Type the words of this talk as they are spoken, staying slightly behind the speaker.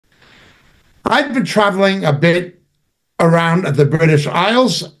I've been traveling a bit around the British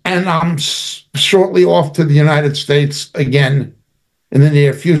Isles, and I'm shortly off to the United States again in the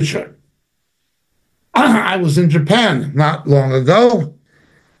near future. I was in Japan not long ago,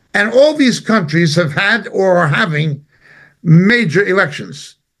 and all these countries have had or are having major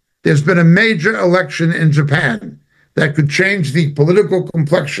elections. There's been a major election in Japan that could change the political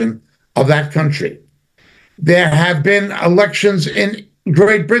complexion of that country. There have been elections in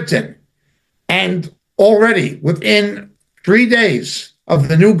Great Britain, and already within 3 days of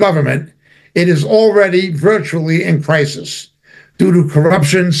the new government, it is already virtually in crisis due to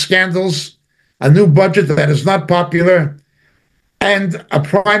corruption scandals, a new budget that is not popular, and a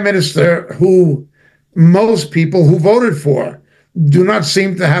prime minister who most people who voted for do not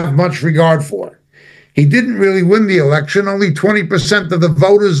seem to have much regard for. He didn't really win the election. Only 20% of the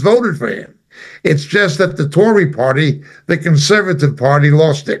voters voted for him. It's just that the Tory party, the Conservative Party,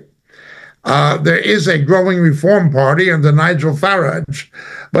 lost it. There is a growing Reform Party under Nigel Farage,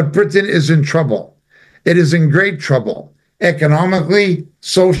 but Britain is in trouble. It is in great trouble, economically,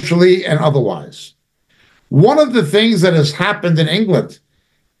 socially, and otherwise. One of the things that has happened in England,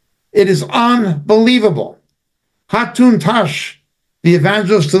 it is unbelievable. Hatun Tash, the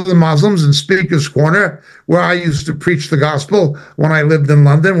evangelist to the Muslims in Speaker's Corner, where I used to preach the gospel when I lived in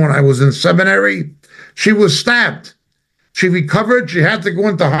London, when I was in seminary, she was stabbed. She recovered, she had to go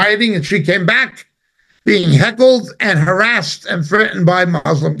into hiding, and she came back being heckled and harassed and threatened by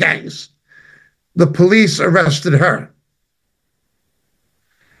Muslim gangs. The police arrested her.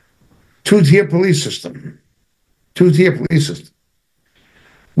 Two-tier police system. Two-tier police system.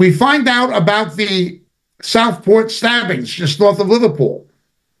 We find out about the Southport stabbings just north of Liverpool.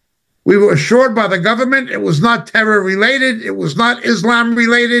 We were assured by the government it was not terror-related, it was not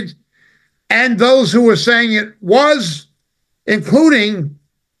Islam-related, and those who were saying it was, including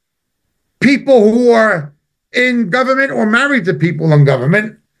people who are in government or married to people in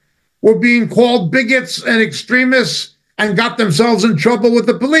government, were being called bigots and extremists and got themselves in trouble with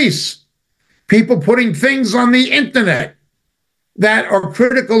the police. People putting things on the internet that are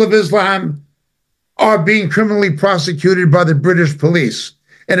critical of Islam are being criminally prosecuted by the British police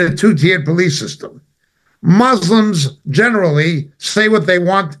in a two-tiered police system. Muslims generally say what they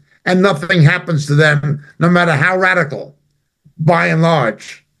want and nothing happens to them, no matter how radical, by and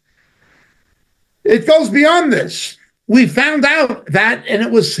large. It goes beyond this. We found out that, and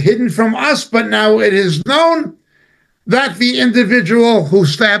it was hidden from us, but now it is known that the individual who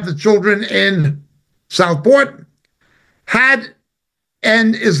stabbed the children in Southport had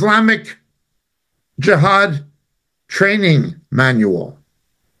an Islamic Jihad training manual.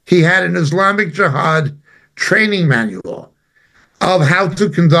 He had an Islamic Jihad training manual of how to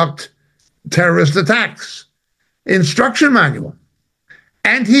conduct terrorist attacks, instruction manual.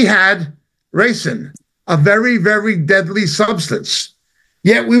 And he had ricin, a very, very deadly substance.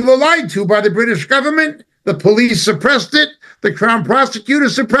 Yet we were lied to by the British government. The police suppressed it. The Crown prosecutor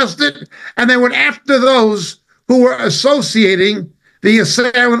suppressed it. And they went after those who were associating the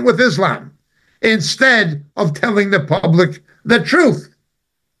assailant with Islam instead of telling the public the truth.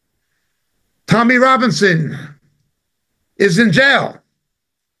 Tommy Robinson is in jail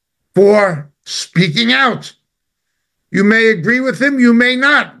for speaking out. You may agree with him, you may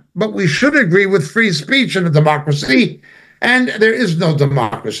not, but we should agree with free speech in a democracy, and there is no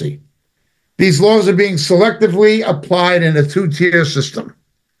democracy. These laws are being selectively applied in a two-tier system.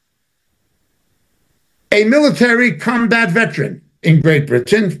 A military combat veteran in Great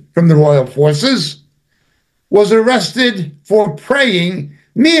Britain from the Royal Forces was arrested for praying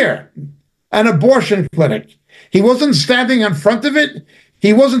near an abortion clinic. He wasn't standing in front of it.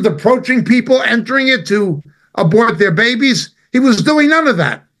 He wasn't approaching people entering it to abort their babies. He was doing none of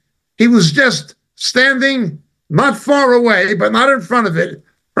that. He was just standing not far away, but not in front of it,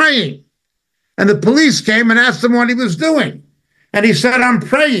 praying. And the police came and asked him what he was doing. And he said, "I'm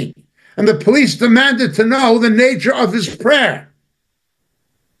praying." And the police demanded to know the nature of his prayer.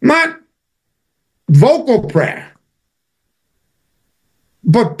 Not vocal prayer,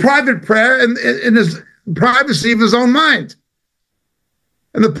 but private prayer in his privacy of his own mind.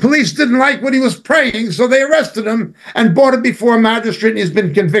 And the police didn't like what he was praying, so they arrested him and brought him before a magistrate, and he's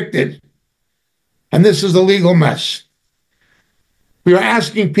been convicted. And this is a legal mess. We are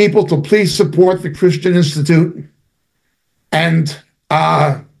asking people to please support the Christian Institute and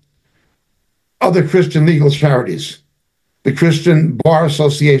other Christian legal charities. The Christian Bar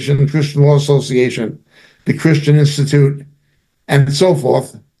Association, the Christian Law Association, the Christian Institute, and so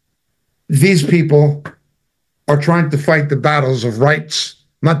forth. These people are trying to fight the battles of rights,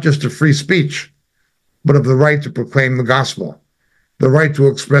 not just of free speech, but of the right to proclaim the gospel. the right to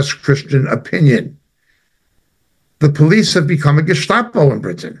express Christian opinion. The police have become a Gestapo in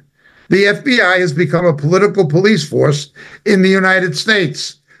Britain. The FBI has become a political police force in the United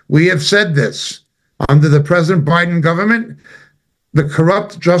States. We have said this. Under the President Biden government, the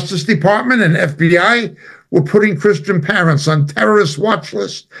corrupt Justice Department and FBI were putting Christian parents on terrorist watch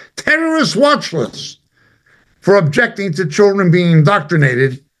lists for objecting to children being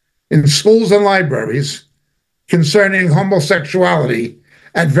indoctrinated in schools and libraries concerning homosexuality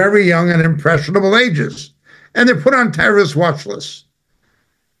at very young and impressionable ages. And they're put on terrorist watch lists.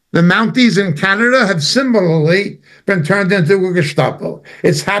 The Mounties in Canada have similarly been turned into a Gestapo.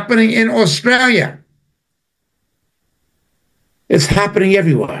 It's happening in Australia. It's happening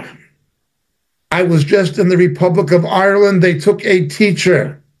everywhere. I was just in the Republic of Ireland. They took a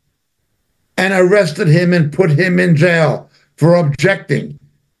teacher and arrested him and put him in jail for objecting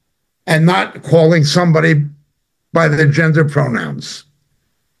and not calling somebody by their gender pronouns.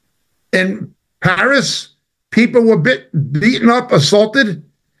 In Paris, people were beaten up, assaulted,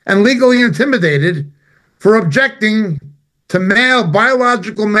 and legally intimidated for objecting to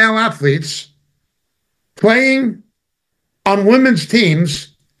biological male athletes playing on women's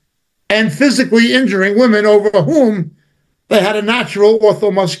teams and physically injuring women over whom they had a natural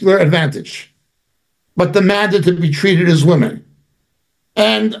orthomuscular advantage, but demanded to be treated as women.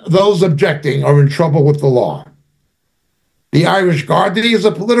 And those objecting are in trouble with the law. The Irish Gardaí is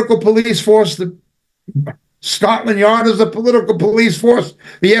a political police force. The Scotland Yard is a political police force.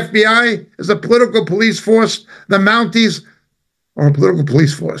 The FBI is a political police force. The Mounties are a political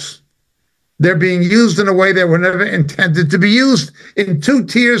police force. They're being used in a way they were never intended to be used, in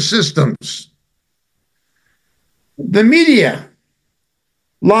two-tier systems. The media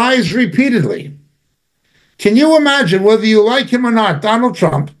lies repeatedly. Can you imagine, whether you like him or not, Donald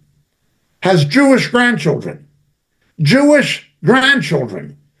Trump has Jewish grandchildren, Jewish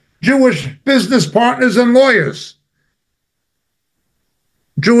business partners and lawyers,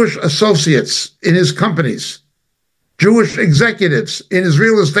 Jewish associates in his companies, Jewish executives in his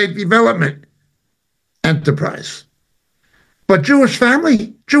real estate development enterprise, but Jewish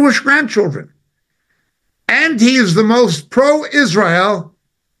family, Jewish grandchildren. And he is the most pro-Israel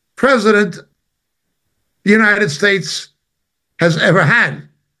president the United States has ever had,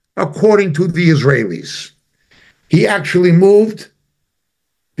 according to the Israelis. He actually moved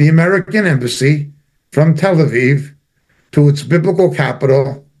the American embassy from Tel Aviv to its biblical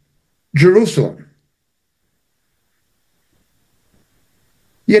capital, Jerusalem.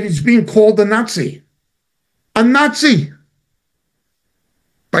 Yet he's being called a Nazi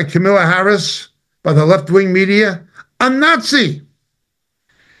by Kamala Harris, by the left-wing media, a Nazi.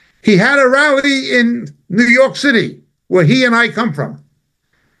 He had a rally in New York City, where he and I come from,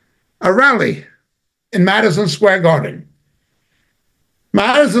 a rally in Madison Square Garden.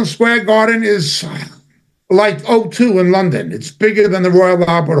 Madison Square Garden is like O2 in London. It's bigger than the Royal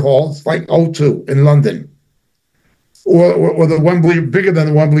Albert Hall. It's like O2 in London. Or the Wembley, bigger than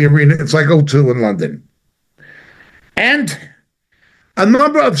the Wembley Arena. It's like O2 in London. And a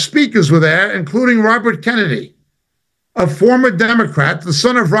number of speakers were there, including Robert Kennedy, a former Democrat, the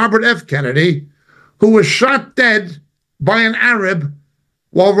son of Robert F. Kennedy, who was shot dead by an Arab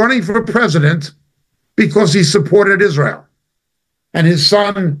while running for president because he supported Israel. And his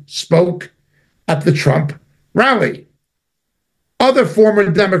son spoke at the Trump rally. Other former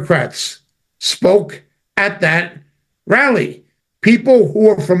Democrats spoke at that rally. People who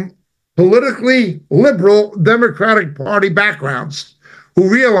are from politically liberal Democratic Party backgrounds who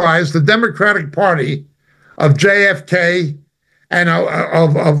realized the Democratic Party of JFK and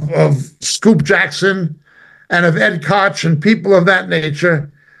of Scoop Jackson and of Ed Koch and people of that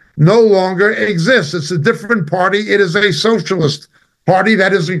nature no longer exists. It's a different party. It is a socialist party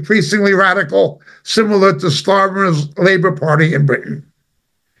that is increasingly radical, similar to Starmer's Labour Party in Britain.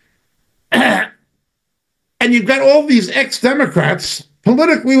 And you've got all these ex-Democrats,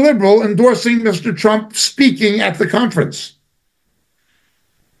 politically liberal, endorsing Mr. Trump speaking at the conference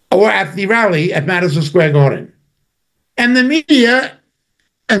or at the rally at Madison Square Garden. And the media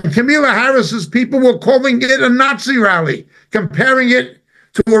and Kamala Harris's people were calling it a Nazi rally, comparing it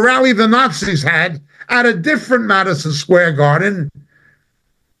to a rally the Nazis had at a different Madison Square Garden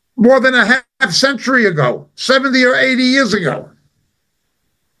more than a half century ago, 70 or 80 years ago.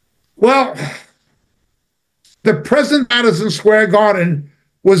 Well, the present Madison Square Garden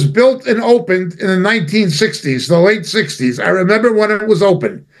was built and opened in the 1960s, the late 60s. I remember when it was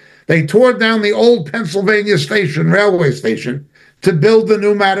open. They tore down the old Pennsylvania Station, railway station, to build the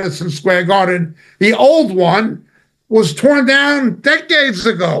new Madison Square Garden. The old one was torn down decades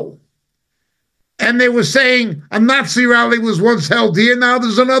ago. And they were saying a Nazi rally was once held here, now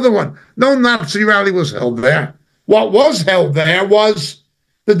there's another one. No Nazi rally was held there. What was held there was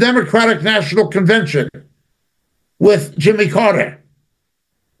the Democratic National Convention with Jimmy Carter.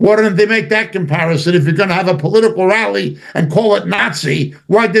 Why didn't they make that comparison? If you're going to have a political rally and call it Nazi,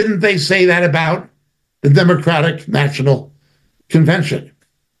 why didn't they say that about the Democratic National Convention?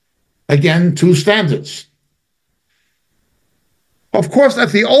 Again, two standards. Of course,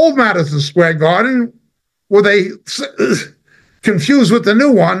 at the old Madison Square Garden, were they confused with the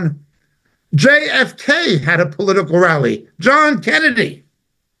new one, JFK had a political rally, John Kennedy.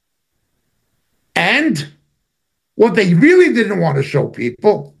 And what they really didn't want to show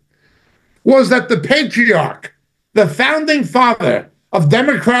people was that the patriarch, the founding father of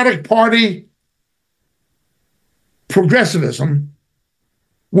Democratic Party progressivism,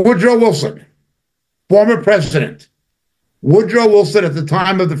 Woodrow Wilson, former president, Woodrow Wilson at the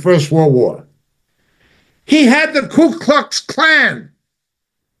time of the First World War. He had the Ku Klux Klan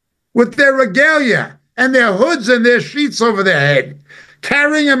with their regalia and their hoods and their sheets over their head,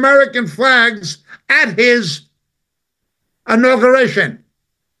 carrying American flags at his inauguration.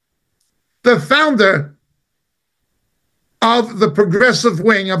 The founder of the progressive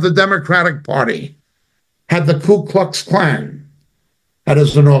wing of the Democratic Party had the Ku Klux Klan at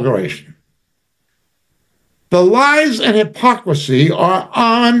his inauguration. The lies and hypocrisy are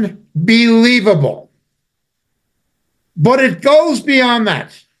unbelievable. But it goes beyond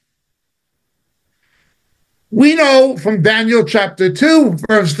that. We know from Daniel chapter 2,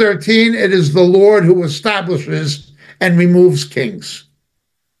 verse 13, it is the Lord who establishes and removes kings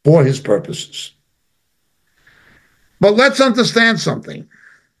for his purposes. But let's understand something.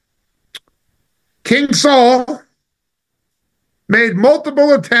 King Saul made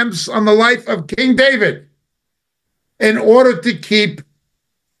multiple attempts on the life of King David in order to keep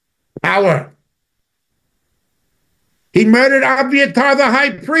power. He murdered Abiathar the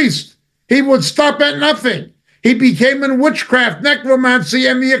high priest. He would stop at nothing. He became in witchcraft, necromancy,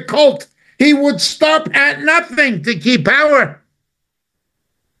 and the occult. He would stop at nothing to keep power.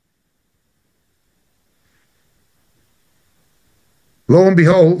 Lo and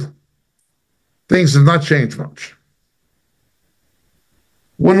behold, things have not changed much.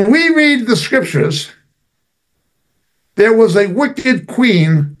 When we read the scriptures, there was a wicked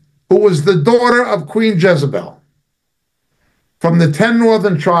queen who was the daughter of Queen Jezebel from the 10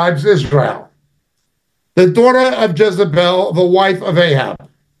 northern tribes, Israel. The daughter of Jezebel, the wife of Ahab,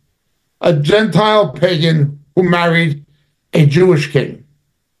 a Gentile pagan who married a Jewish king.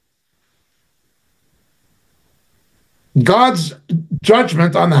 God's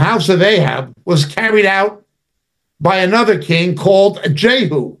judgment on the house of Ahab was carried out by another king called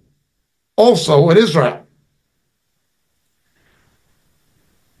Jehu, also in Israel.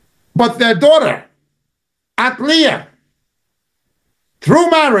 But their daughter, Athaliah,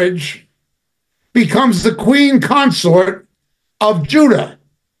 through marriage, becomes the queen consort of Judah.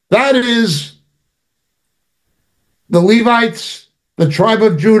 That is, the Levites, the tribe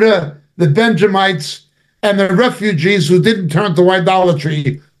of Judah, the Benjamites, and the refugees who didn't turn to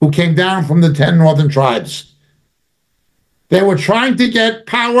idolatry, who came down from the 10 northern tribes. They were trying to get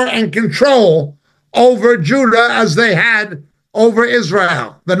power and control over Judah as they had over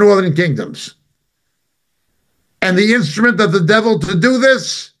Israel, the northern kingdoms. And the instrument of the devil to do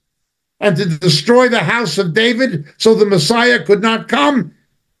this and to destroy the house of David so the Messiah could not come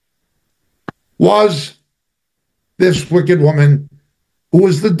was this wicked woman who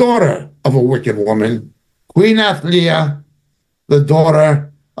was the daughter of a wicked woman, Queen Athaliah, the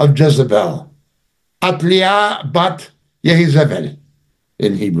daughter of Jezebel. Athaliah bat Jezebel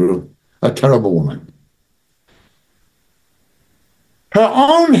in Hebrew, a terrible woman. Her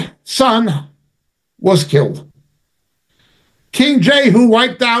own son was killed. King Jehu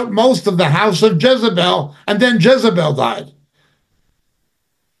wiped out most of the house of Jezebel, and then Jezebel died.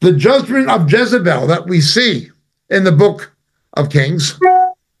 The judgment of Jezebel that we see in the book of Kings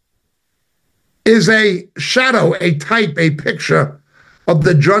is a shadow, a type, a picture of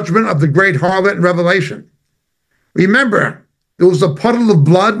the judgment of the great harlot in Revelation. Remember, there was a puddle of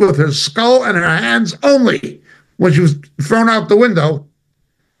blood with her skull and her hands only when she was thrown out the window,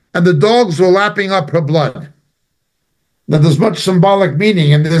 and the dogs were lapping up her blood. Now, there's much symbolic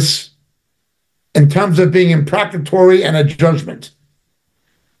meaning in this in terms of being imprecatory and a judgment.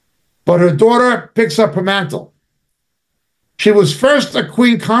 But her daughter picks up her mantle. She was first a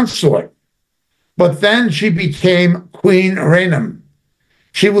queen consort, but then she became Queen Regnum.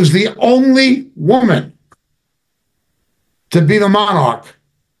 She was the only woman to be the monarch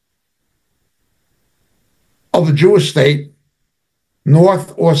of the Jewish state,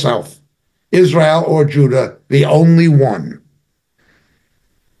 north or south. Israel or Judah, the only one.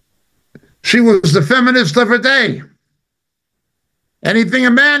 She was the feminist of her day. Anything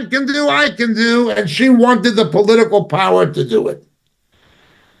a man can do, I can do, and she wanted the political power to do it.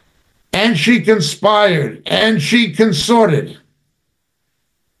 And she conspired, and she consorted.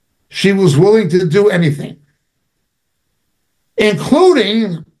 She was willing to do anything,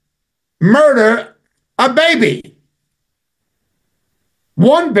 including murder a baby.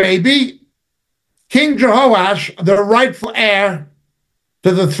 One baby, King Jehoash, the rightful heir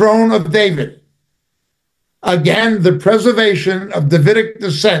to the throne of David. Again, the preservation of Davidic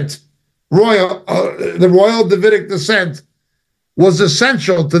descent, the royal Davidic descent, was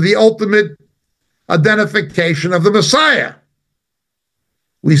essential to the ultimate identification of the Messiah.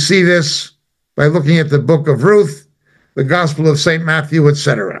 We see this by looking at the book of Ruth, the Gospel of St. Matthew,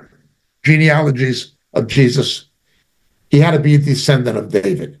 etc. Genealogies of Jesus. He had to be a descendant of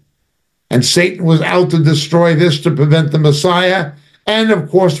David. And Satan was out to destroy this to prevent the Messiah, and of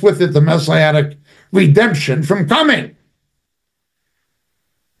course with it the messianic redemption from coming.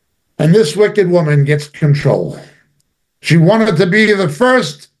 And this wicked woman gets control. She wanted to be the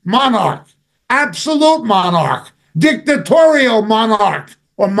first monarch, absolute monarch, dictatorial monarch,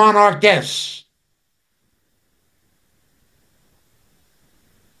 or monarchess.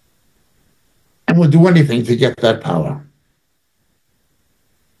 And would do anything to get that power.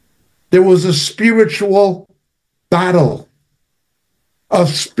 There was a spiritual battle. A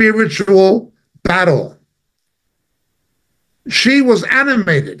spiritual battle. She was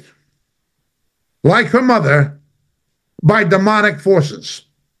animated, like her mother, by demonic forces.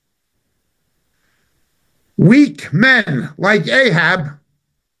 Weak men like Ahab,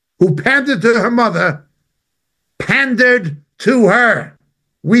 who pandered to her mother, pandered to her.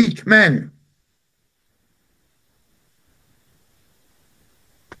 Weak men.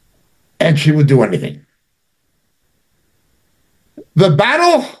 And she would do anything. The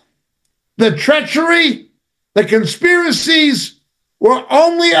battle, the treachery, the conspiracies were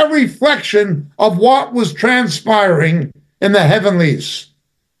only a reflection of what was transpiring in the heavenlies.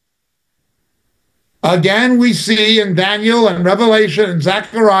 Again, we see in Daniel and Revelation and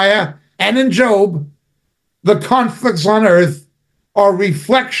Zechariah and in Job, the conflicts on earth are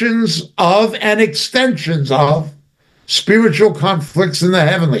reflections of and extensions of spiritual conflicts in the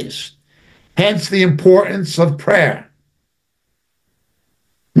heavenlies. Hence the importance of prayer.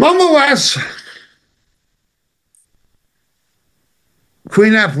 Nonetheless,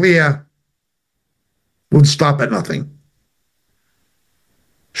 Queen Athaliah would stop at nothing.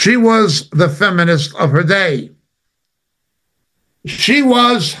 She was the feminist of her day. She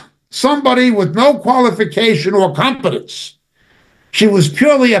was somebody with no qualification or competence. She was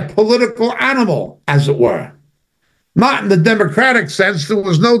purely a political animal, as it were. Not in the democratic sense, there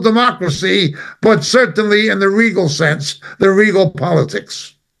was no democracy, but certainly in the regal sense, the regal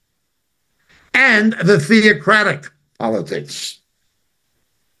politics. And the theocratic politics.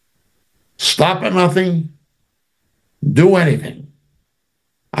 Stop at nothing, do anything.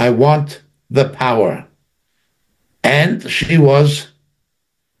 I want the power. And she was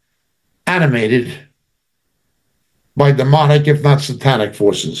animated by demonic, if not satanic,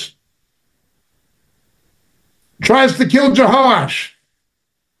 forces. Tries to kill Jehoash,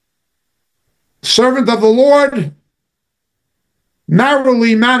 servant of the Lord,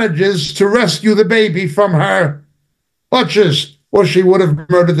 narrowly manages to rescue the baby from her clutches, or she would have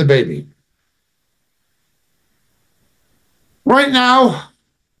murdered the baby. Right now,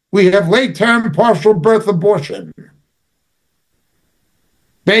 we have late-term partial birth abortion.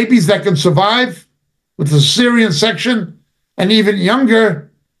 Babies that can survive with the cesarean section and even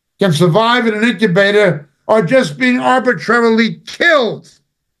younger can survive in an incubator are just being arbitrarily killed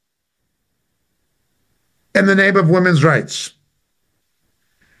in the name of women's rights.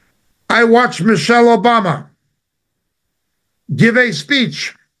 I watched Michelle Obama give a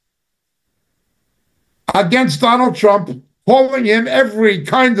speech against Donald Trump, calling him every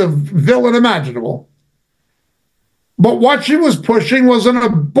kind of villain imaginable. But what she was pushing was an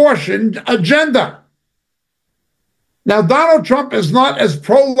abortion agenda. Now, Donald Trump is not as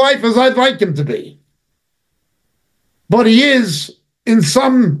pro-life as I'd like him to be. But he is, in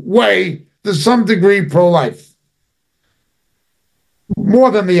some way, to some degree, pro-life. More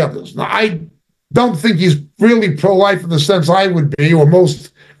than the others. Now, I don't think he's really pro-life in the sense I would be, or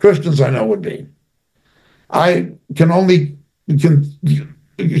most Christians I know would be. I can only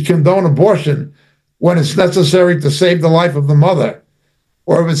condone abortion when it's necessary to save the life of the mother,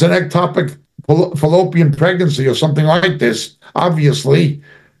 or if it's an ectopic fallopian pregnancy or something like this. Obviously,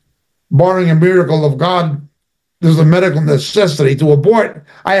 barring a miracle of God, there's a medical necessity to abort.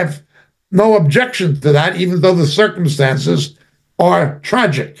 I have no objection to that, even though the circumstances are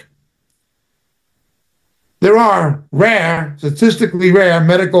tragic. There are rare, statistically rare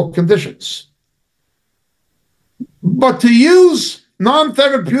medical conditions. But to use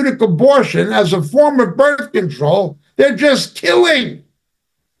non-therapeutic abortion as a form of birth control, they're just killing.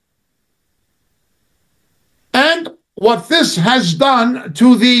 And what this has done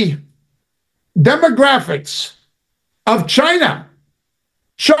to the demographics of China.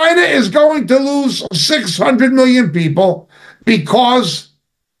 China is going to lose 600 million people because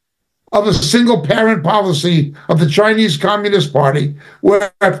of a single parent policy of the Chinese Communist Party,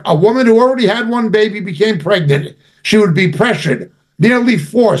 where if a woman who already had one baby became pregnant, she would be pressured, nearly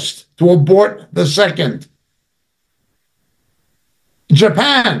forced to abort the second.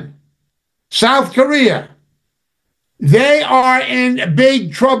 Japan, South Korea, they are in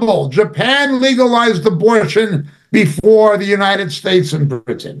big trouble. Japan legalized abortion before the United States and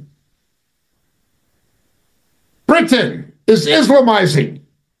Britain. Britain is Islamizing.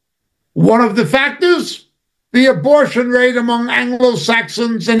 One of the factors, the abortion rate among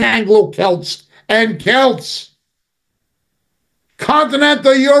Anglo-Saxons and Anglo-Celts and Celts.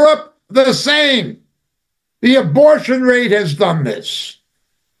 Continental Europe, the same. The abortion rate has done this.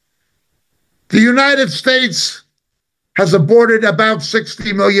 The United States has aborted about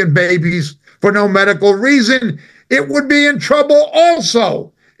 60 million babies for no medical reason. It would be in trouble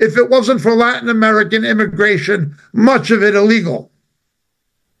also if it wasn't for Latin American immigration, much of it illegal.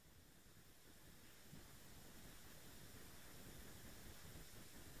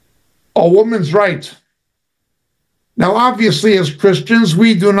 A woman's right. Now, obviously, as Christians,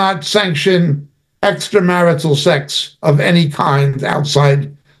 we do not sanction extramarital sex of any kind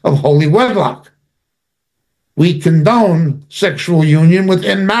outside of holy wedlock. We condone sexual union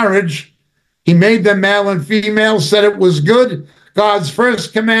within marriage. He made them male and female, said it was good. God's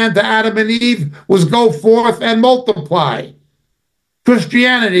first command to Adam and Eve was go forth and multiply.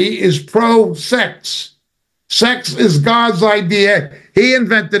 Christianity is pro-sex. Sex is God's idea. He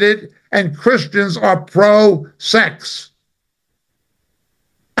invented it, and Christians are pro-sex,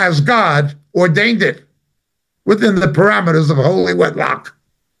 as God ordained it within the parameters of holy wedlock.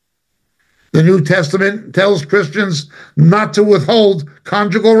 The New Testament tells Christians not to withhold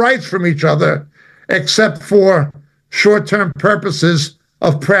conjugal rights from each other, except for short-term purposes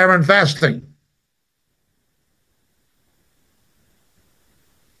of prayer and fasting.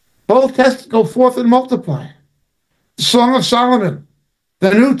 Both tests go forth and multiply. The Song of Solomon,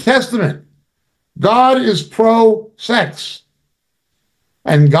 the New Testament. God is pro-sex,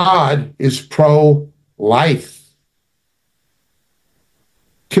 and God is pro-life.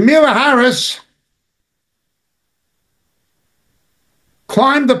 Kamala Harris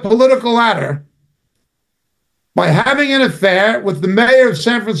climbed the political ladder by having an affair with the mayor of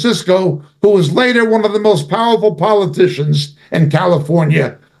San Francisco, who was later one of the most powerful politicians in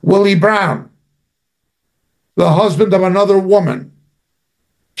California, Willie Brown, the husband of another woman.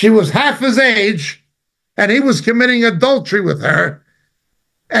 She was half his age, and he was committing adultery with her,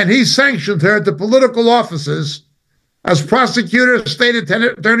 and he sanctioned her to political offices as prosecutor, state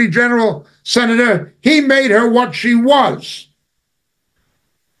attorney general, senator. He made her what she was.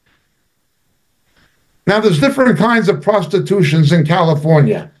 Now, there's different kinds of prostitutions in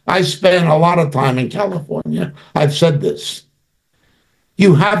California. I spent a lot of time in California. I've said this.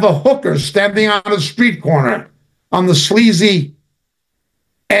 You have a hooker standing on a street corner on the sleazy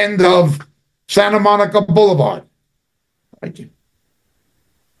end of Santa Monica Boulevard. Thank you.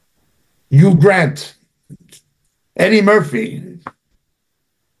 Hugh Grant, Eddie Murphy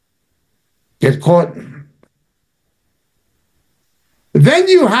get caught. Then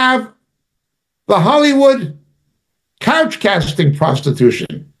you have the Hollywood couch casting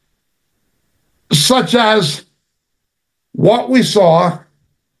prostitution, such as what we saw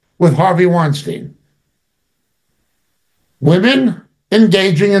with Harvey Weinstein. Women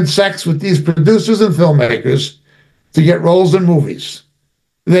engaging in sex with these producers and filmmakers to get roles in movies.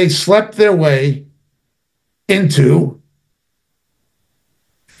 They slept their way into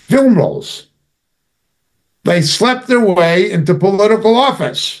film roles. They slept their way into political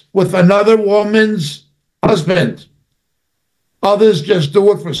office with another woman's husband. Others just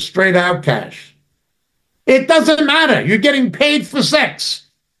do it for straight out cash. It doesn't matter. You're getting paid for sex.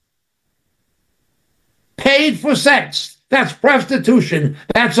 Paid for sex. That's prostitution.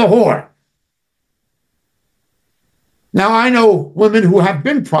 That's a whore. Now, I know women who have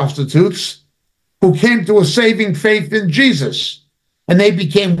been prostitutes who came to a saving faith in Jesus, and they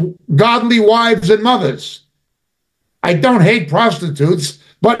became godly wives and mothers. I don't hate prostitutes,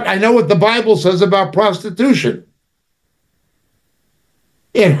 but I know what the Bible says about prostitution.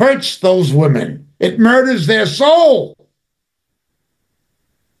 It hurts those women. It murders their soul.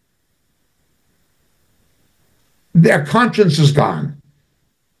 Their conscience is gone.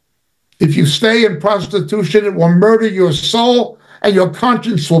 If you stay in prostitution, it will murder your soul and your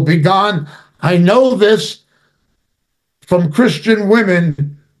conscience will be gone. I know this from Christian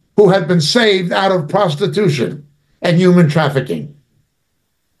women who have been saved out of prostitution and human trafficking.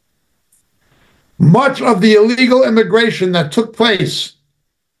 Much of the illegal immigration that took place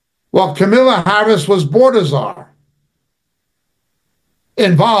while Kamala Harris was border czar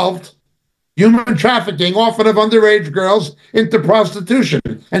involved human trafficking, often of underage girls, into prostitution.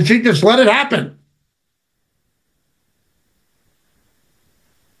 And she just let it happen.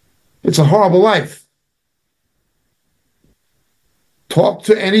 It's a horrible life. Talk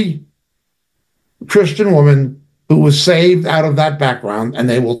to any Christian woman who was saved out of that background, and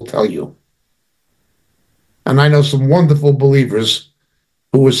they will tell you. And I know some wonderful believers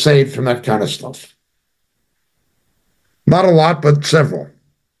who were saved from that kind of stuff. Not a lot, but several.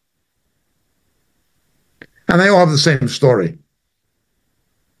 And they all have the same story.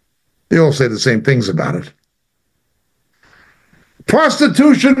 They all say the same things about it.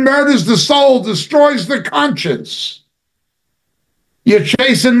 Prostitution murders the soul, destroys the conscience. You're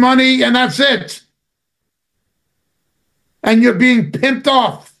chasing money and that's it. And you're being pimped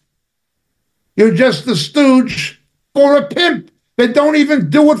off. You're just a stooge for a pimp. They don't even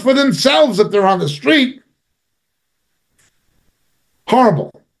do it for themselves if they're on the street.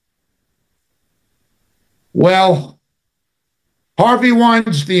 Horrible. Well, Harvey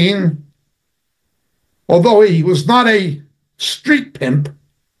Weinstein, although he was not a street pimp,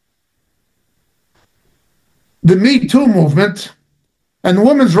 the Me Too movement and the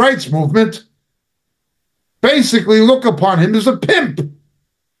women's rights movement basically look upon him as a pimp.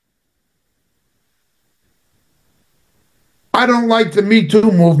 I don't like the Me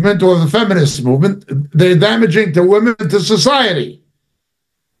Too movement or the feminist movement. They're damaging to women, to society.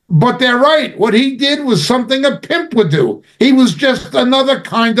 But they're right. What he did was something a pimp would do. He was just another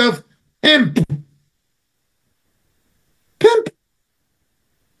kind of pimp. Pimp.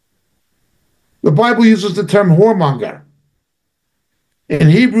 The Bible uses the term whoremonger. In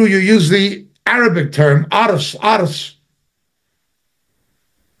Hebrew, you use the Arabic term, aris.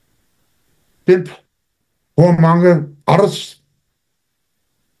 Pimp, whoremonger, aris.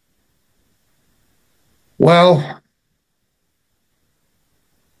 Well,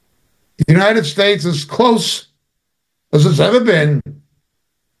 the United States is close as it's ever been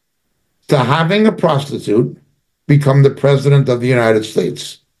to having a prostitute become the president of the United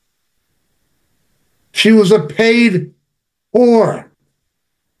States. She was a paid whore.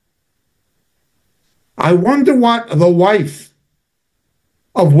 I wonder what the wife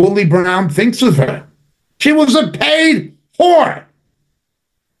of Willie Brown thinks of her. She was a paid whore.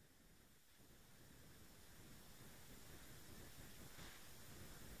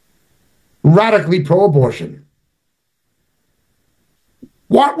 Radically pro-abortion.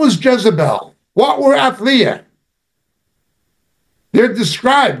 What was Jezebel? What were Athaliah? They're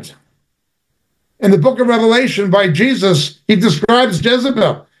described in the book of Revelation by Jesus. He describes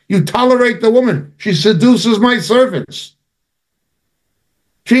Jezebel. You tolerate the woman. She seduces my servants.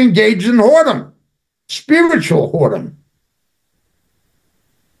 She engaged in whoredom, spiritual whoredom.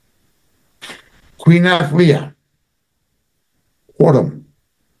 Queen Athaliah, whoredom.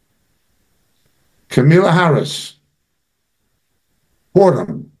 Kamala Harris,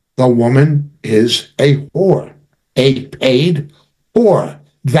 whoredom. The woman is a whore, a paid whore.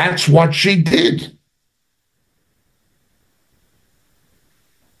 That's what she did.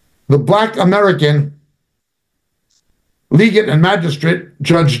 The Black American legate and magistrate,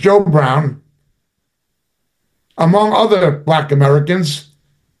 Judge Joe Brown, among other Black Americans,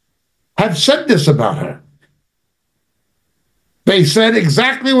 have said this about her. They said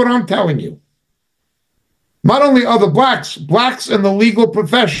exactly what I'm telling you. Not only other blacks in the legal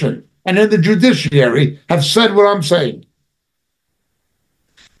profession and in the judiciary have said what I'm saying.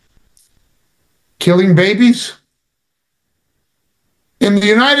 Killing babies? In the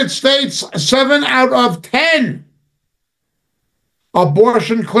United States, 7 out of 10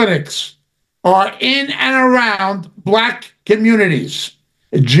 abortion clinics are in and around Black communities,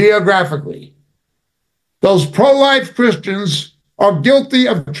 geographically. Those pro-life Christians are guilty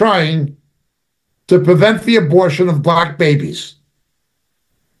of trying to prevent the abortion of Black babies.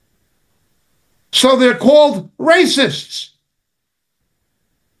 So they're called racists.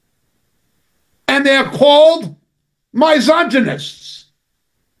 And they're called misogynists.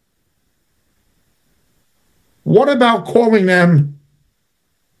 What about calling them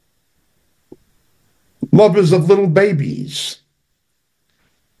lovers of little babies?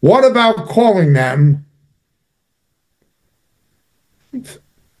 What about calling them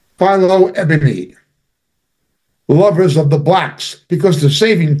Philo Ebony, lovers of the blacks, because they're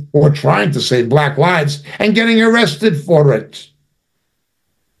saving or trying to save black lives and getting arrested for it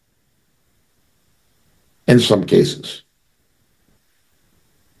in some cases?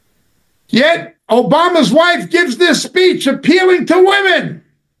 Yet Obama's wife gives this speech appealing to women,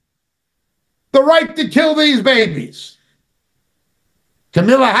 the right to kill these babies.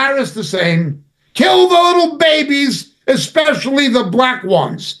 Kamala Harris the same. Kill the little babies, especially the black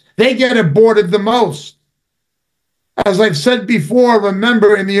ones. They get aborted the most. As I've said before,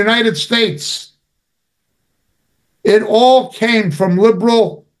 remember, in the United States, it all came from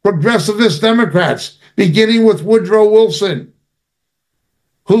liberal progressivist Democrats, beginning with Woodrow Wilson,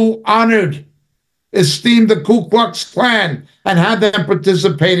 who honored, esteemed the Ku Klux Klan and had them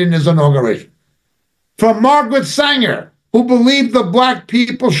participate in his inauguration. From Margaret Sanger, who believed the black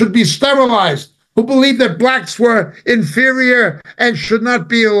people should be sterilized, who believed that blacks were inferior and should not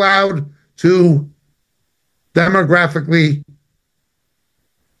be allowed to demographically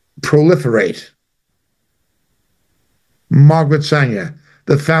proliferate. Margaret Sanger,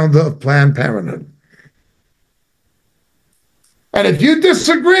 the founder of Planned Parenthood. And if you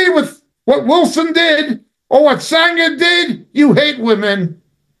disagree with what Wilson did or what Sanger did, you hate women.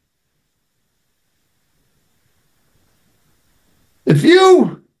 If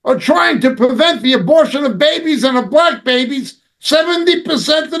you are trying to prevent the abortion of babies and of black babies,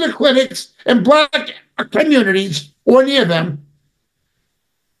 70% of the clinics in black communities or near them,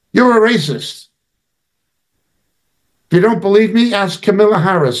 you're a racist. If you don't believe me, ask Kamala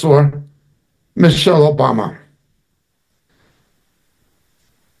Harris or Michelle Obama.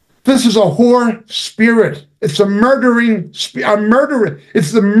 This is a whore spirit. It's a murdering, a murderer.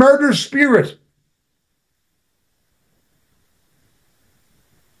 It's the murder spirit.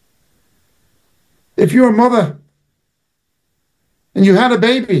 If you're a mother and you had a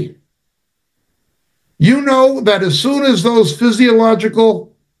baby, you know that as soon as those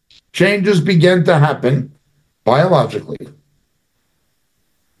physiological changes begin to happen, biologically,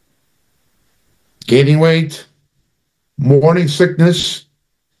 gaining weight, morning sickness,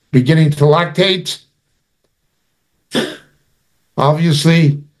 beginning to lactate,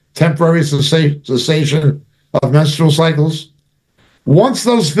 obviously temporary cessation of menstrual cycles. Once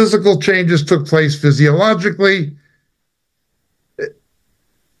those physical changes took place physiologically,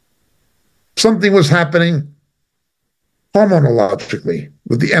 something was happening hormonologically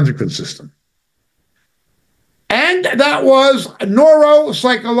with the endocrine system. And that was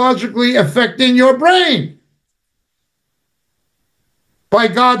neuropsychologically affecting your brain. By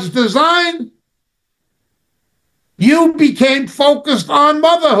God's design, you became focused on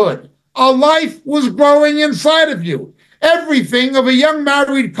motherhood. A life was growing inside of you. Everything of a young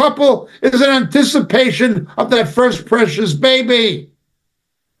married couple is an anticipation of that first precious baby.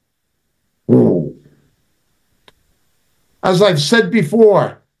 Ooh. As I've said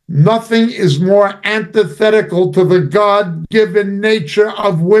before, nothing is more antithetical to the God-given nature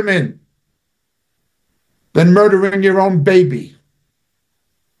of women than murdering your own baby.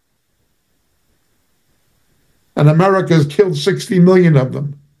 And America has killed 60 million of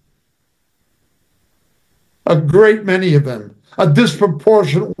them. A great many of them, a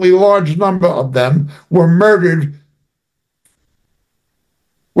disproportionately large number of them, were murdered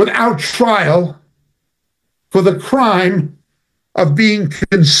without trial for the crime of being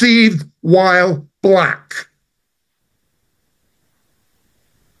conceived while black.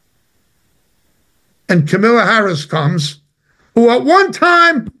 And Kamala Harris comes, who at one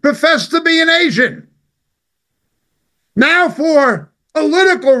time professed to be an Asian. Now, for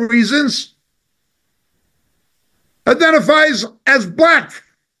political reasons, identifies as black.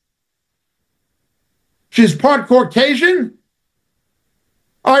 She's part Caucasian,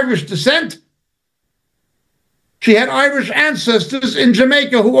 Irish descent. She had Irish ancestors in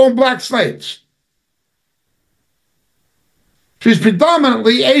Jamaica who owned black slaves. She's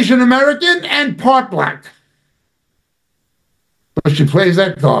predominantly Asian American and part black. But she plays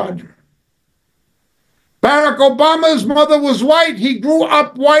that card. Barack Obama's mother was white. He grew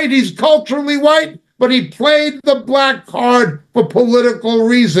up white. He's culturally white. But he played the black card for political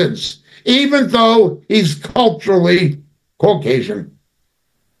reasons, even though he's culturally Caucasian.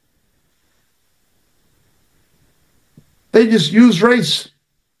 They just use race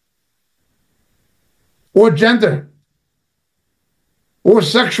or gender or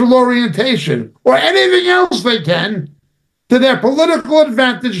sexual orientation or anything else they can to their political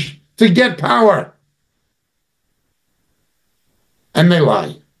advantage to get power. And they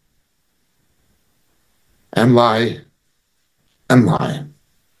lie. And lie, and lie.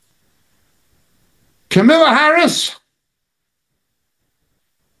 Kamala Harris,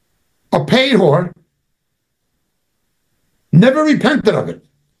 a paid whore, never repented of it.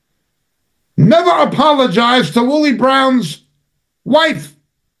 Never apologized to Willie Brown's wife.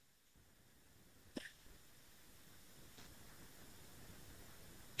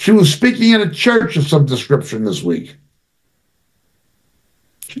 She was speaking in a church of some description this week.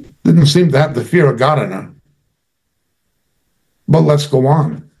 Didn't seem to have the fear of God in her. But let's go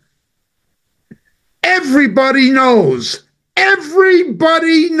on. Everybody knows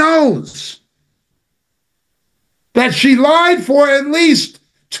that she lied for at least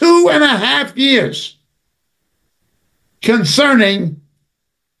 2.5 years concerning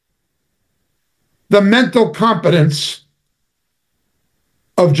the mental competence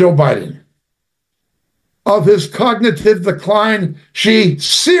of Joe Biden, of his cognitive decline. She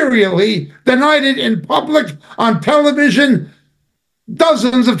serially denied it in public, on television,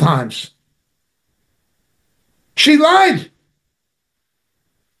 dozens of times. She lied.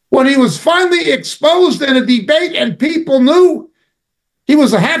 When he was finally exposed in a debate and people knew he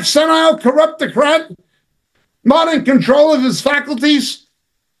was a half-senile corruptocrat, not in control of his faculties,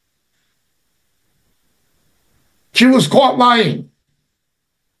 she was caught lying.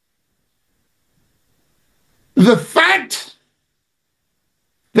 The fact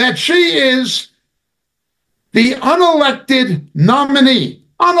that she is the unelected nominee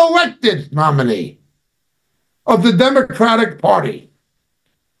of the Democratic Party.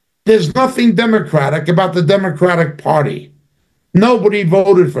 There's nothing democratic about the Democratic Party. Nobody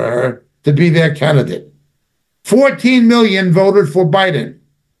voted for her to be their candidate. 14 million voted for Biden.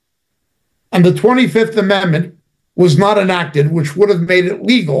 And the 25th Amendment was not enacted, which would have made it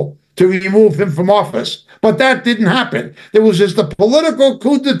legal to remove him from office. But that didn't happen. There was just a political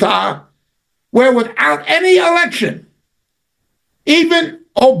coup d'etat where, without any election, even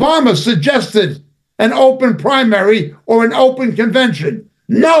Obama suggested an open primary or an open convention.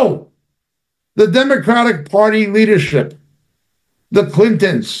 No. The Democratic Party leadership, the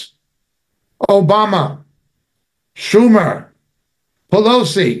Clintons, Obama, Schumer,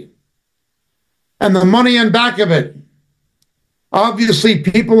 Pelosi, and the money in back of it, obviously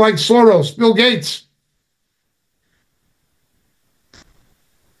people like Soros, Bill Gates,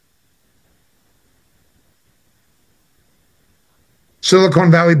 Silicon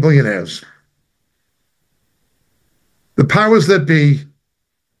Valley billionaires, the powers that be,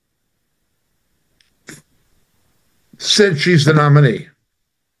 said she's the nominee.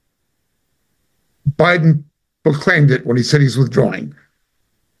 Biden proclaimed it when he said he's withdrawing.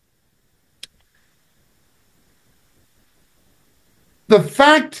 The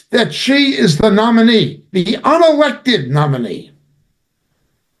fact that she is the nominee, the unelected nominee,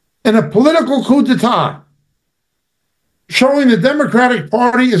 in a political coup d'etat, showing the Democratic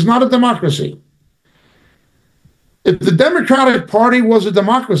Party is not a democracy. If the Democratic Party was a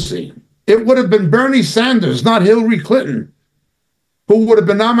democracy, it would have been Bernie Sanders, not Hillary Clinton, who would have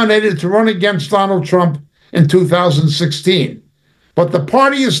been nominated to run against Donald Trump in 2016. But the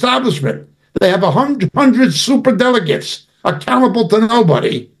party establishment, they have 100 superdelegates accountable to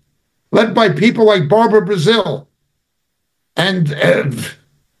nobody, led by people like Barbara Brazil and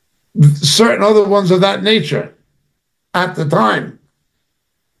certain other ones of that nature at the time.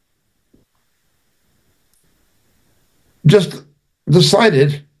 Just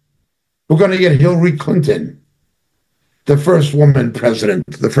decided we're going to get Hillary Clinton, the first woman president,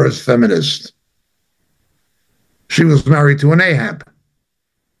 the first feminist. She was married to an Ahab.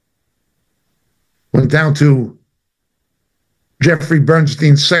 Went down to Jeffrey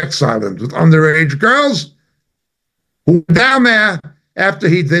Bernstein's sex island with underage girls who were down there after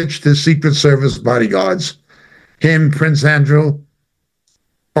he ditched his Secret Service bodyguards. Him, Prince Andrew.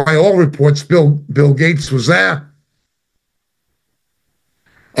 By all reports, Bill Gates was there.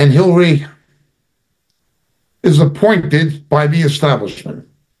 And Hillary is appointed by the establishment.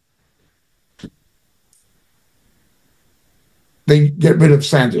 They get rid of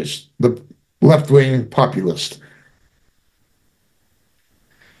Sanders, the left-wing populist.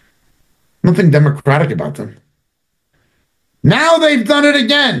 Nothing democratic about them. Now they've done it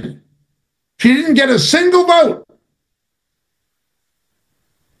again. She didn't get a single vote.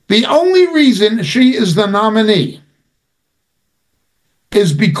 The only reason she is the nominee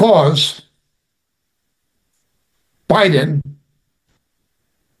is because Biden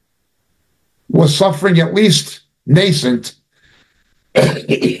was suffering at least nascent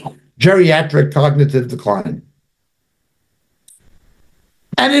geriatric cognitive decline.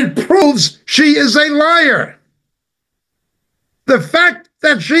 And it proves she is a liar. The fact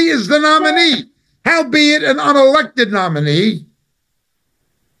that she is the nominee, howbeit an unelected nominee,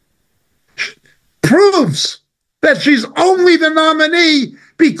 proves that she's only the nominee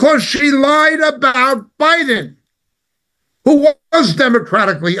because she lied about Biden, who was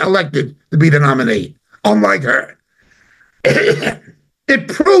democratically elected to be the nominee, unlike her. It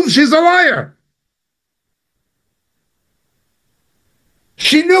proves she's a liar.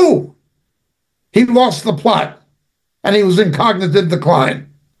 She knew he lost the plot and he was in cognitive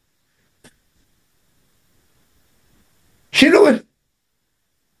decline. She knew it.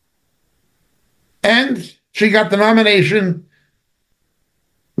 And she got the nomination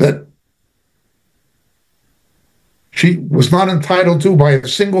that she was not entitled to by a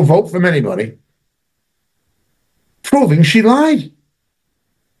single vote from anybody, proving she lied.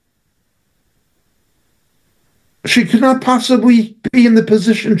 She could not possibly be in the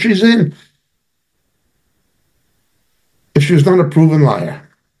position she's in if she was not a proven liar.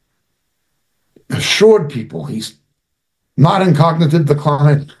 Assured people he's not in cognitive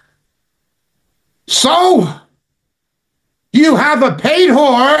decline. So, you have a paid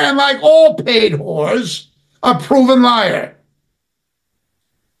whore, and like all paid whores, a proven liar.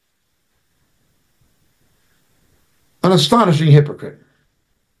 An astonishing hypocrite.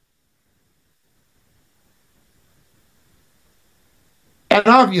 And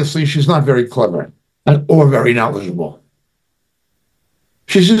obviously, she's not very clever or very knowledgeable.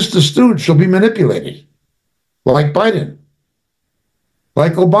 She's just a stooge. She'll be manipulated, like Biden.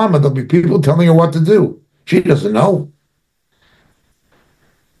 Like Obama, there'll be people telling her what to do. She doesn't know.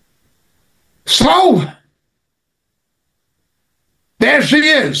 So, there she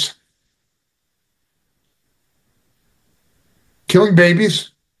is. Killing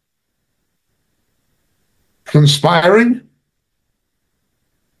babies. Conspiring.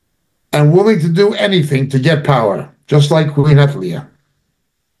 And willing to do anything to get power, just like Queen Athlia.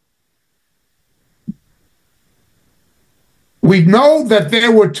 We know that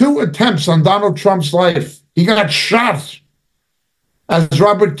there were 2 attempts on Donald Trump's life. He got shot, as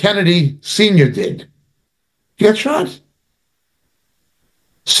Robert Kennedy Sr. did. He got shot.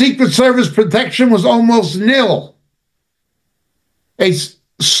 Secret Service protection was almost nil. A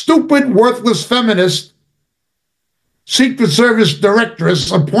stupid, worthless feminist Secret Service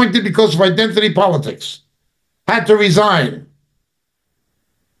directress appointed because of identity politics had to resign.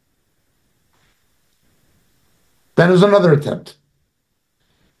 That is another attempt.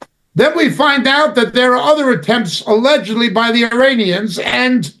 Then we find out that there are other attempts allegedly by the Iranians,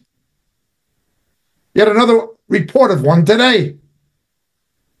 and yet another report of one today.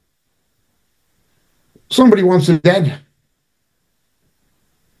 Somebody wants him dead.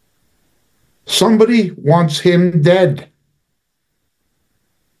 Somebody wants him dead.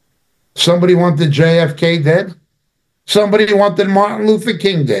 Somebody wanted JFK dead. Somebody wanted Martin Luther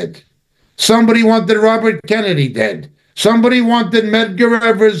King dead. Somebody wanted Robert Kennedy dead. Somebody wanted Medgar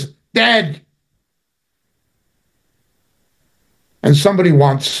Evers dead. And somebody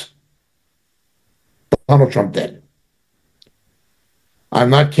wants Donald Trump dead.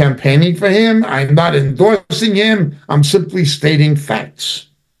 I'm not campaigning for him. I'm not endorsing him. I'm simply stating facts.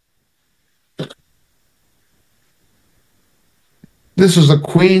 This is a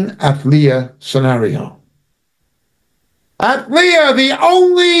Queen Athlia scenario. Athlia, the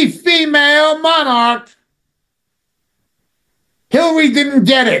only female monarch. Hillary didn't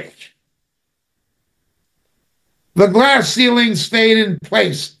get it. The glass ceiling stayed in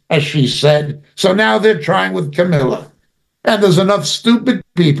place, as she said. So now they're trying with Camilla. And there's enough stupid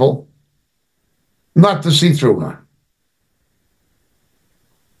people not to see through her.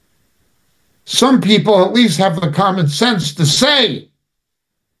 Some people at least have the common sense to say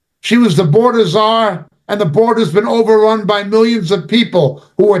she was the border czar, and the border's been overrun by millions of people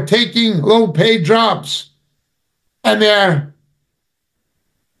who are taking low-paid jobs. And they're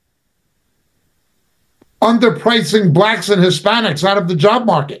underpricing blacks and Hispanics out of the job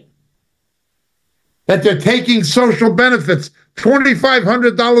market. That they're taking social benefits,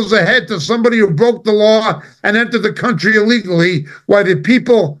 $2,500 a head to somebody who broke the law and entered the country illegally, while the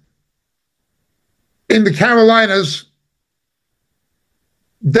people in the Carolinas,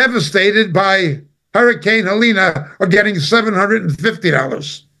 devastated by Hurricane Helene, are getting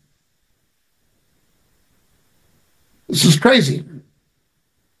 $750. This is crazy.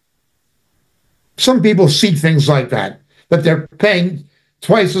 Some people see things like that they're paying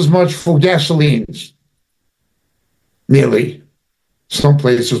twice as much for gasolines, nearly, some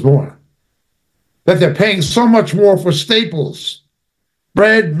places more. That they're paying so much more for staples,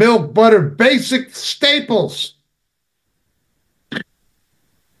 bread, milk, butter, basic staples.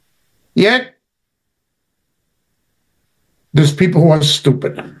 Yet, there's people who are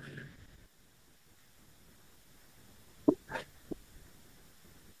stupid.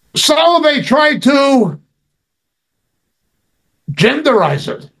 So they try to genderize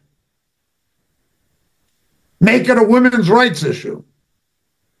it, make it a women's rights issue.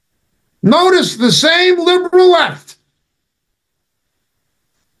 Notice the same liberal left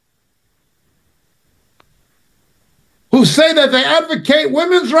who say that they advocate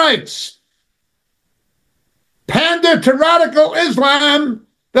women's rights pander to radical Islam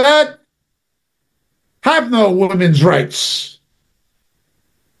that have no women's rights,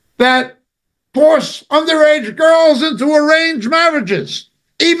 that force underage girls into arranged marriages,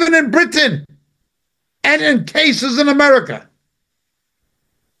 even in Britain and in cases in America.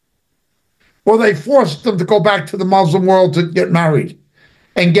 Well, they forced them to go back to the Muslim world to get married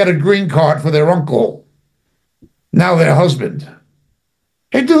and get a green card for their uncle, now their husband.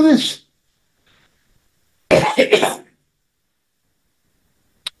 They do this.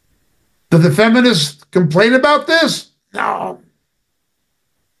 Did the feminists complain about this? No.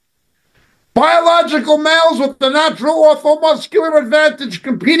 Biological males with the natural orthomuscular advantage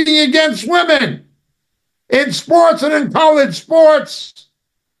competing against women in sports and in college sports.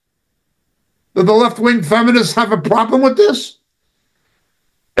 Do the left-wing feminists have a problem with this?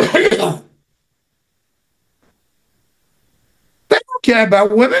 They don't care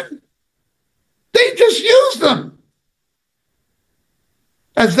about women. They just use them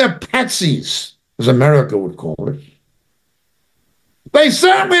as their patsies, as America would call it. They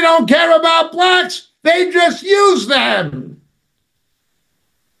certainly don't care about blacks. They just use them.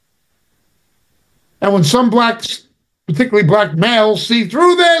 And when some blacks, particularly black males, see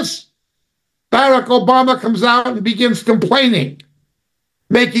through this, Barack Obama comes out and begins complaining,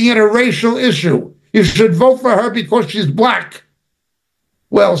 making it a racial issue. You should vote for her because she's black.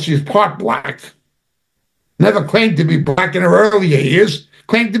 Well, she's part black. Never claimed to be black in her earlier years,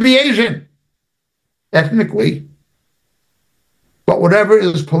 claimed to be Asian, ethnically. But whatever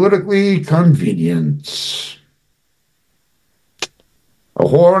is politically convenient. A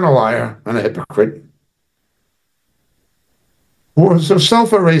whore and a liar and a hypocrite. Who is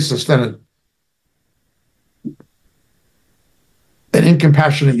herself a racist and an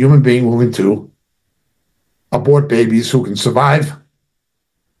incompassionate human being willing to abort babies who can survive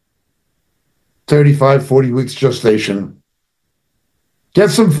 35, 40 weeks gestation, get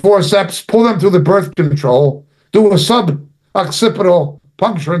some forceps, pull them through the birth control, do a sub-occipital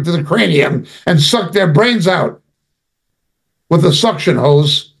puncture into the cranium, and suck their brains out with a suction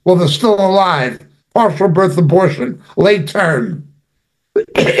hose while they're still alive. Partial birth abortion, late term.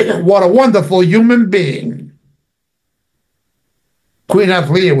 What a wonderful human being. Queen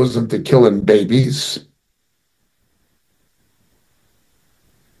Athlia was into killing babies.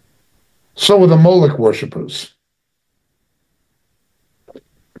 So were the Moloch worshippers.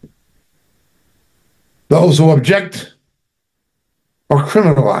 Those who object are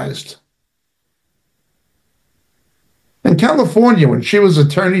criminalized. In California, when she was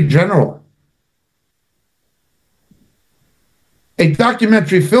Attorney General, a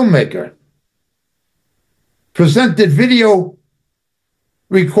documentary filmmaker presented video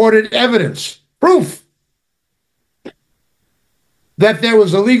recorded evidence, proof, that there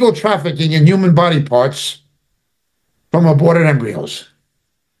was illegal trafficking in human body parts from aborted embryos.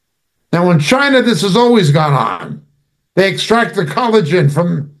 Now, in China, this has always gone on. They extract the collagen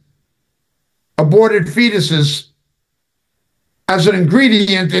from aborted fetuses as an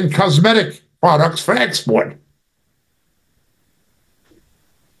ingredient in cosmetic products for export.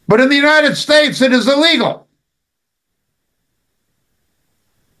 But in the United States, it is illegal.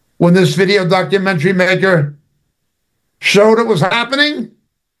 When this video documentary maker showed it was happening,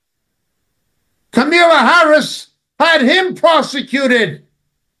 Kamala Harris had him prosecuted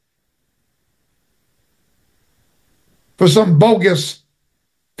for some bogus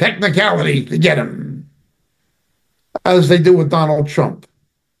technicality to get him, as they do with Donald Trump.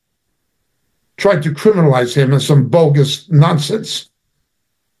 Tried to criminalize him in some bogus nonsense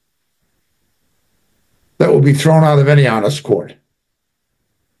that will be thrown out of any honest court,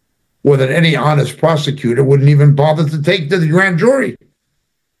 or that any honest prosecutor wouldn't even bother to take to the grand jury.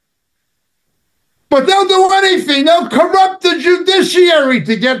 But they'll do anything. They'll corrupt the judiciary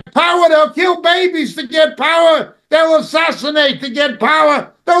to get power. They'll kill babies to get power. They'll assassinate to get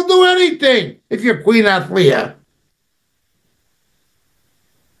power. They'll do anything if you're Queen Athlia.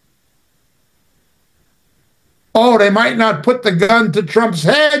 Oh, they might not put the gun to Trump's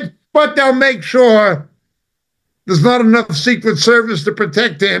head, but they'll make sure there's not enough Secret Service to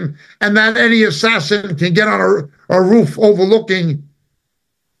protect him, and that any assassin can get on a roof overlooking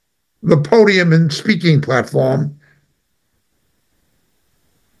the podium and speaking platform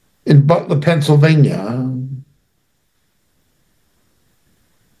in Butler, Pennsylvania.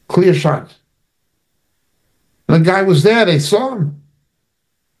 Clear shot. And the guy was there. They saw him.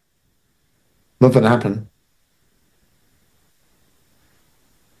 Nothing happened.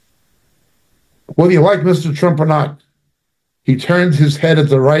 Whether you like Mr. Trump or not, he turned his head at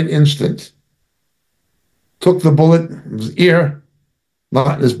the right instant, took the bullet in his ear,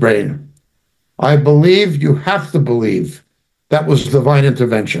 not in his brain. I believe, you have to believe, that was divine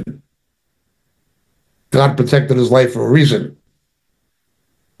intervention. God protected his life for a reason.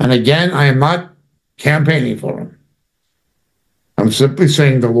 And again, I am not campaigning for him. I'm simply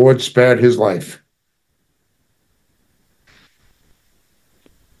saying the Lord spared his life.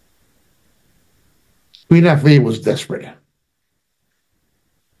 Queen Athlia was desperate.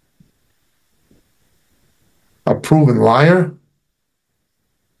 A proven liar,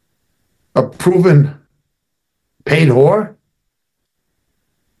 a proven paid whore,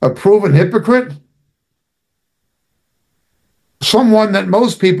 a proven hypocrite, someone that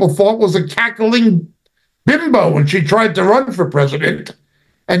most people thought was a cackling bimbo when she tried to run for president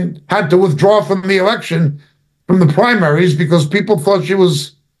and had to withdraw from the election, from the primaries, because people thought she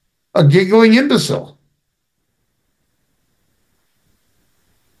was a giggling imbecile.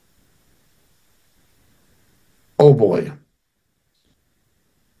 Oh boy.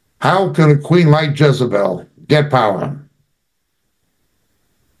 How can a queen like Jezebel get power?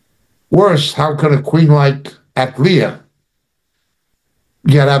 Worse, how can a queen like Athlia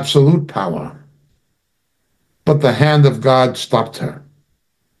get absolute power? But the hand of God stopped her.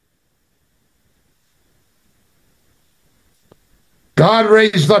 God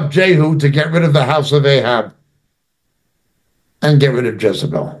raised up Jehu to get rid of the house of Ahab and get rid of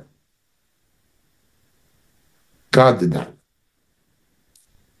Jezebel. God did that.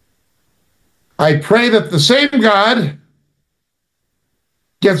 I pray that the same God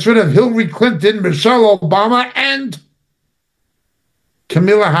gets rid of Hillary Clinton, Michelle Obama, and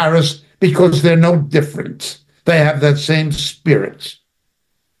Kamala Harris, because they're no different. They have that same spirit.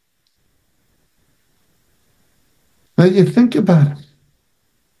 Now you think about it.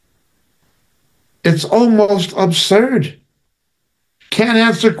 It's almost absurd. Can't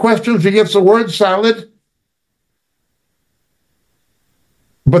answer questions, he gets a word salad.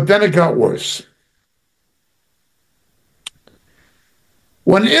 But then it got worse.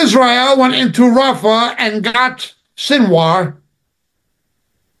 When Israel went into Rafah and got Sinwar,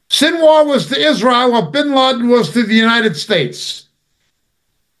 Sinwar was to Israel what bin Laden was to the United States.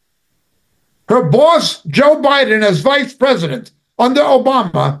 Her boss, Joe Biden, as vice president under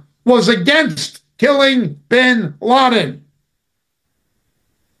Obama, was against killing bin Laden.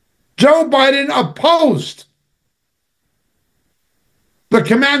 Joe Biden opposed the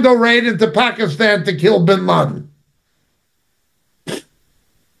commando raid into Pakistan to kill bin Laden.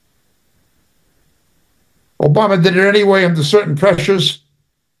 Obama did it anyway under certain pressures.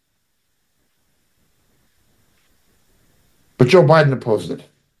 But Joe Biden opposed it.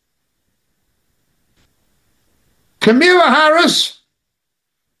 Kamala Harris,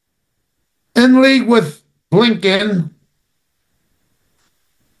 in league with Blinken,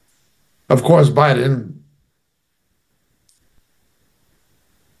 of course Biden,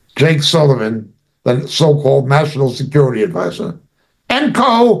 Jake Sullivan, the so-called national security advisor, and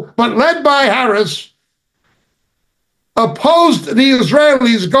co., but led by Harris, opposed the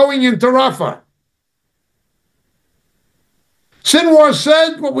Israelis going into Rafah. Sinwar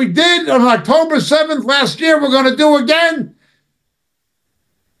said, what we did on October 7th last year, we're going to do again.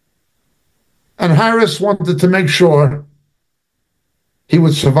 And Harris wanted to make sure he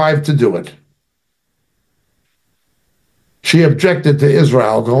would survive to do it. She objected to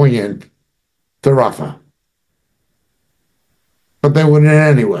Israel going in to Rafah. But they went in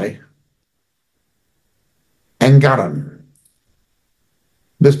anyway and got him.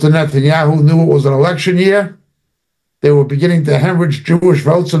 Mr. Netanyahu knew it was an election year. They were beginning to hemorrhage Jewish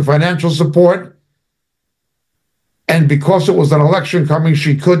votes and financial support. And because it was an election coming,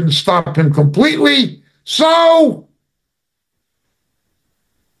 she couldn't stop him completely. So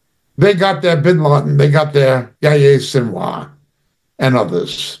they got their bin Laden, they got their Yahya Sinwar and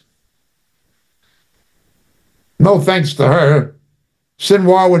others. No thanks to her,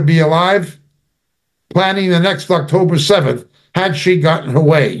 Sinwar would be alive, planning the next October 7th, had she gotten her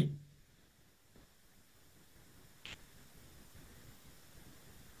way.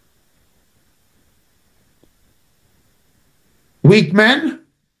 Weak men?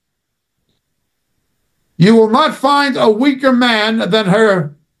 You will not find a weaker man than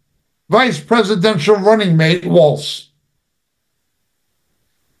her vice presidential running mate, Waltz.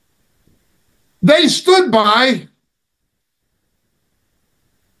 They stood by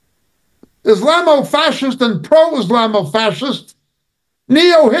Islamo-fascist and pro-Islamo-fascist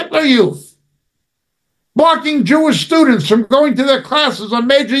neo-Hitler youth, blocking Jewish students from going to their classes on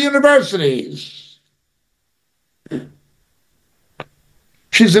major universities.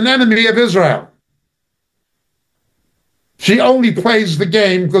 She's an enemy of Israel. She only plays the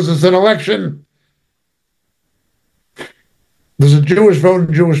game because it's an election. There's a Jewish vote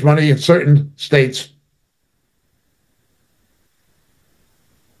and Jewish money in certain states.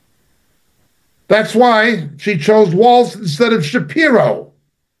 That's why she chose Walz instead of Shapiro.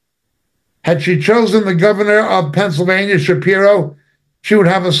 Had she chosen the governor of Pennsylvania, Shapiro, she would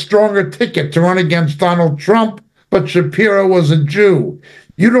have a stronger ticket to run against Donald Trump, but Shapiro was a Jew.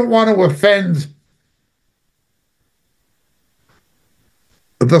 You don't want to offend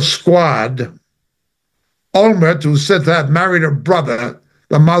the squad. Olmert, who's said to have married her brother,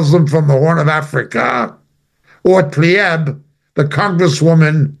 the Muslim from the Horn of Africa, or Tlaib, the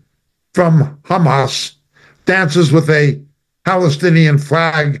congresswoman from Hamas, dances with a Palestinian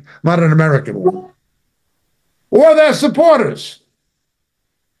flag, not an American one, or their supporters.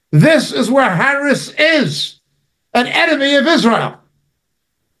 This is where Harris is, an enemy of Israel.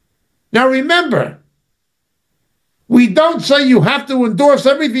 Now remember, we don't say you have to endorse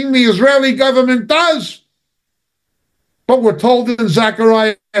everything the Israeli government does, but we're told in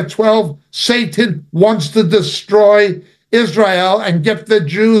Zechariah 12, Satan wants to destroy Israel and get the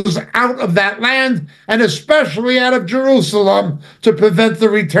Jews out of that land, and especially out of Jerusalem, to prevent the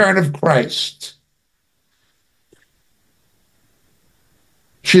return of Christ.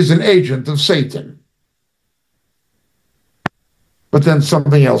 She's an agent of Satan. But then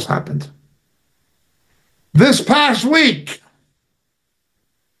something else happened. This past week,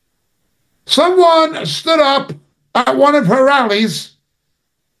 someone stood up at one of her rallies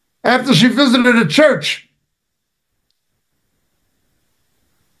after she visited a church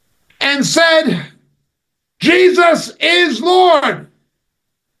and said, Jesus is Lord.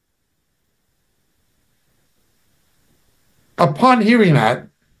 Upon hearing that,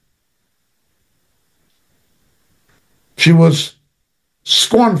 she was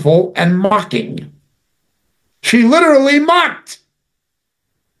scornful and mocking. She literally mocked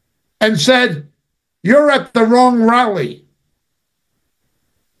and said, you're at the wrong rally.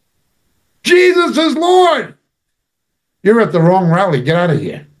 Jesus is Lord. You're at the wrong rally. Get out of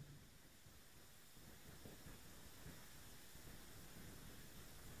here.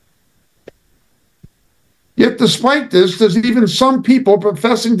 Yet despite this, there's even some people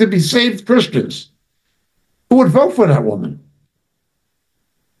professing to be saved Christians who would vote for that woman.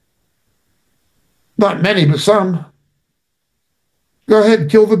 Not many, but some. Go ahead,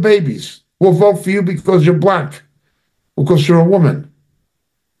 kill the babies. We'll vote for you because you're black, because you're a woman,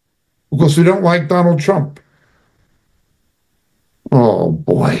 because we don't like Donald Trump. Oh,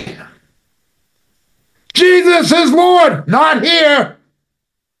 boy. Jesus is Lord, not here.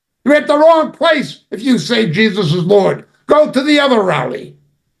 You're at the wrong place if you say Jesus is Lord. Go to the other rally.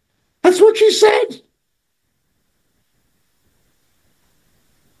 That's what she said.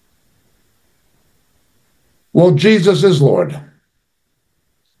 Well, Jesus is Lord.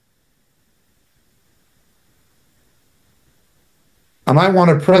 And I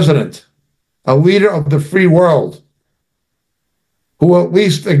want a president, a leader of the free world, who at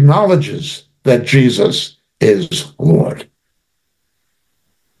least acknowledges that Jesus is Lord.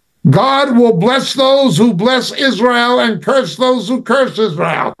 God will bless those who bless Israel and curse those who curse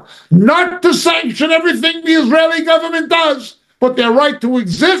Israel. Not to sanction everything the Israeli government does, but their right to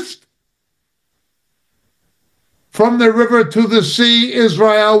exist. From the river to the sea,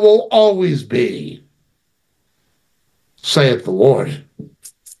 Israel will always be, saith the Lord.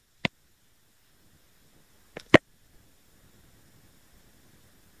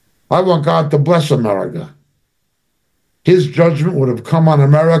 I want God to bless America. His judgment would have come on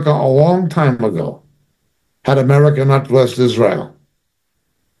America a long time ago had America not blessed Israel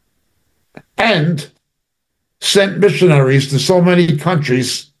and sent missionaries to so many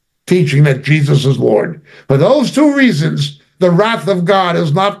countries teaching that Jesus is Lord. For those two reasons, the wrath of God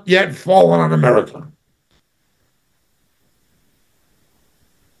has not yet fallen on America.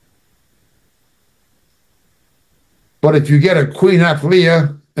 But if you get a Queen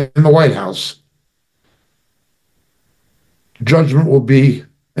Athlia in the White House, judgment will be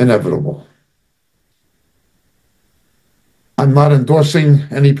inevitable. I'm not endorsing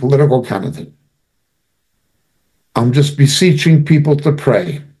any political candidate. I'm just beseeching people to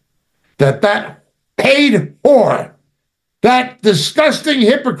pray that that paid whore, that disgusting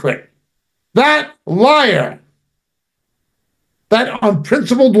hypocrite, that liar, that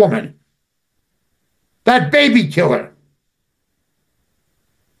unprincipled woman, that baby killer,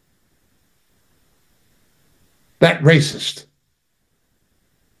 that racist,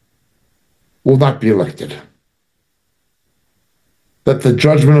 will not be elected. That the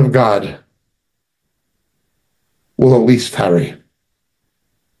judgment of God will at least tarry.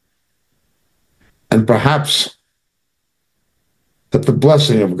 And perhaps that the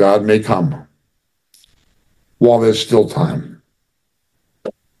blessing of God may come while there's still time.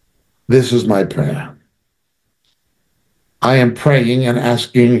 This is my prayer. I am praying and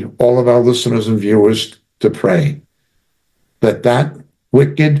asking all of our listeners and viewers to pray that that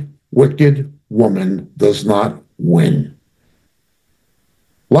wicked, wicked woman does not win.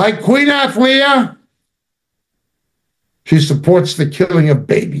 Like Queen Athlia, she supports the killing of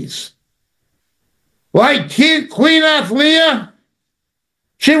babies. Like Queen Athlia,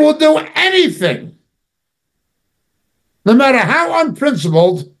 she will do anything, no matter how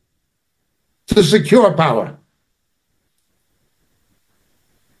unprincipled, to secure power.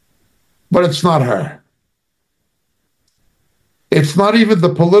 But it's not her. It's not even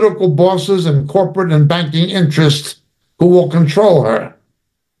the political bosses and corporate and banking interests who will control her.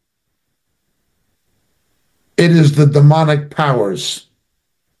 It is the demonic powers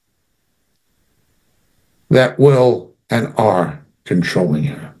that will and are controlling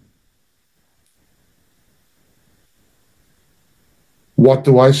her. What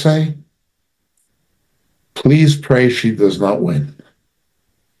do I say? Please pray she does not win.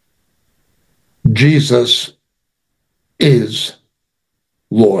 Jesus is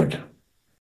Lord.